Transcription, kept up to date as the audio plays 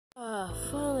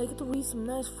finally get to read some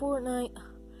nice Fortnite.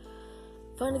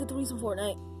 Finally get to read some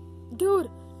Fortnite. Dude,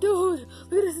 look at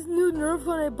this new Nerf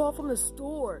gun I bought from the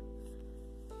store.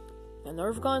 A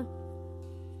Nerf gun?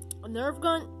 A Nerf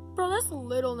gun? Bro, that's a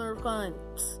little Nerf gun.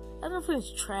 Psst, that Nerf gun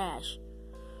is trash.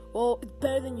 Well, it's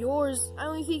better than yours. I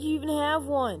don't even think you even have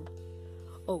one.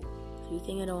 Oh, so you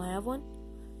think I don't have one?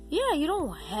 Yeah, you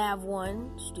don't have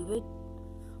one, stupid.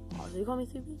 Oh, so you call me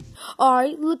stupid?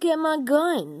 Alright, look at my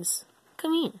guns.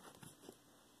 Come here.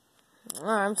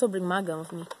 Alright, I'm still bringing my gun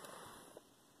with me.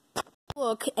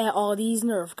 Look at all these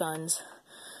Nerf guns.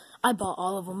 I bought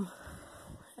all of them.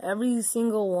 Every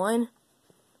single one.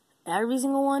 Every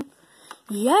single one.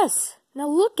 Yes. Now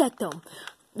look at them.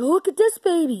 Look at this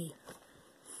baby.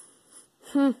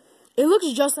 It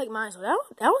looks just like mine, so that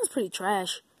one's pretty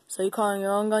trash. So you calling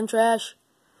your own gun trash?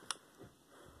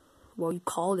 Well, you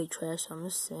called it trash, so I'm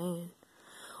just saying.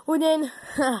 Well then,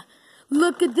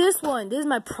 look at this one. This is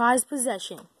my prized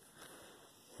possession.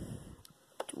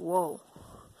 Whoa.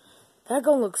 That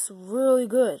gun looks really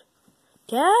good.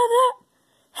 Can I have that?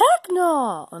 Heck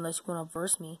no! Unless you want to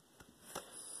verse me.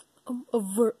 A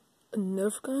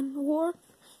Nerf gun war?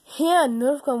 Yeah,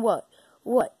 Nerf gun what?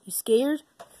 What? You scared?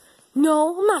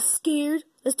 No, I'm not scared.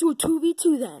 Let's do a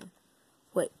 2v2 then.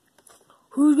 Wait.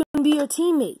 Who's gonna be your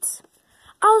teammates?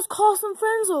 I'll call some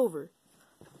friends over.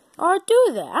 Alright,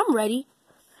 do that. I'm ready.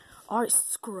 Alright,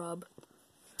 scrub.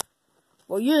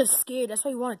 Well, you're scared. That's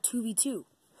why you want a 2v2.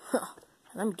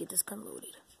 Let me get this gun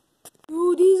loaded.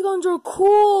 Ooh, these guns are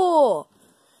cool.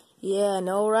 Yeah,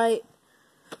 no, right?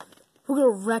 We're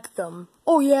gonna wreck them.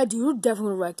 Oh yeah, dude, we're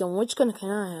definitely gonna wreck them. Which gun can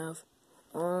I have?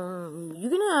 You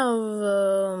can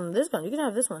have this gun. You can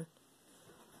have this one.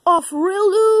 Oh, for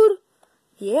real, dude?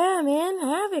 Yeah, man,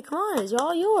 have it. Come on, it's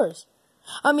all yours.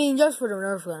 I mean, just for the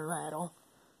Nerf gun rattle.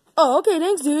 Oh, okay,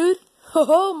 thanks, dude.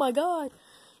 Oh my god.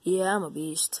 Yeah, I'm a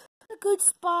beast. A good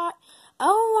spot. I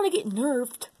don't want to get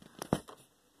nerfed.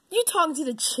 You talking to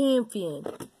the champion?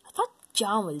 I thought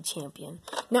John was the champion.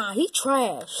 Nah, he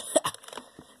trash.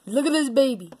 Look at this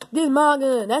baby. This is my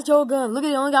gun. That's your gun. Look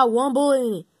at it. Only got one bullet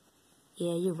in it.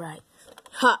 Yeah, you're right.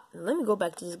 Ha! Let me go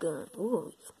back to this gun.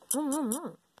 Ooh.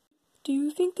 Do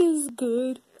you think this is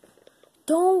good?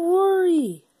 Don't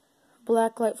worry.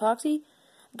 Blacklight Foxy.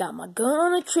 Got my gun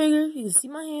on the trigger. You can see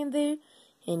my hand there.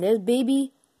 And this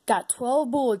baby got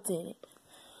 12 bullets in it.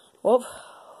 Well,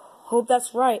 hope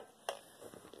that's right.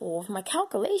 Well, with my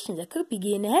calculations, I could be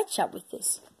getting a headshot with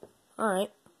this.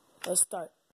 Alright, let's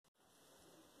start.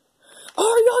 Are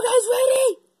y'all guys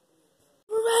ready?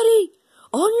 We're ready.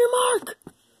 On your mark.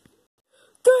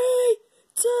 3,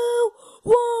 2,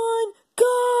 1,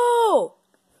 go!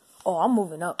 Oh, I'm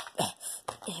moving up.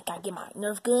 I gotta get my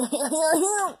Nerf gun.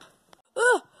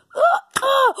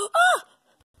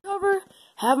 Cover.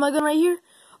 Have my gun right here.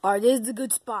 Alright, this is the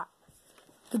good spot.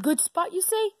 The good spot, you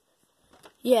say?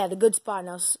 Yeah, the good spot.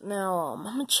 Now, I'm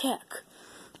gonna check.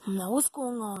 Now, what's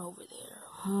going on over there?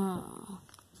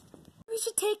 We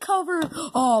should take cover.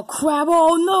 Oh, crap.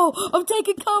 Oh, no. I'm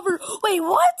taking cover. Wait,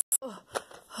 what?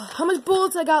 How much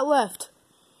bullets I got left?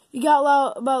 You got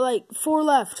about, like, 4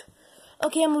 left.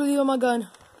 Okay, I'm reloading my gun.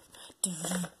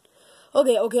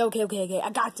 Okay.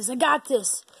 I got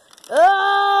this.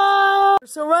 Oh!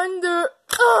 Surrender.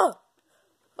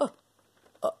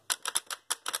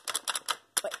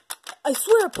 Wait, I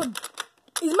swear,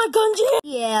 is my gun jammed?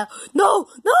 Yeah. No!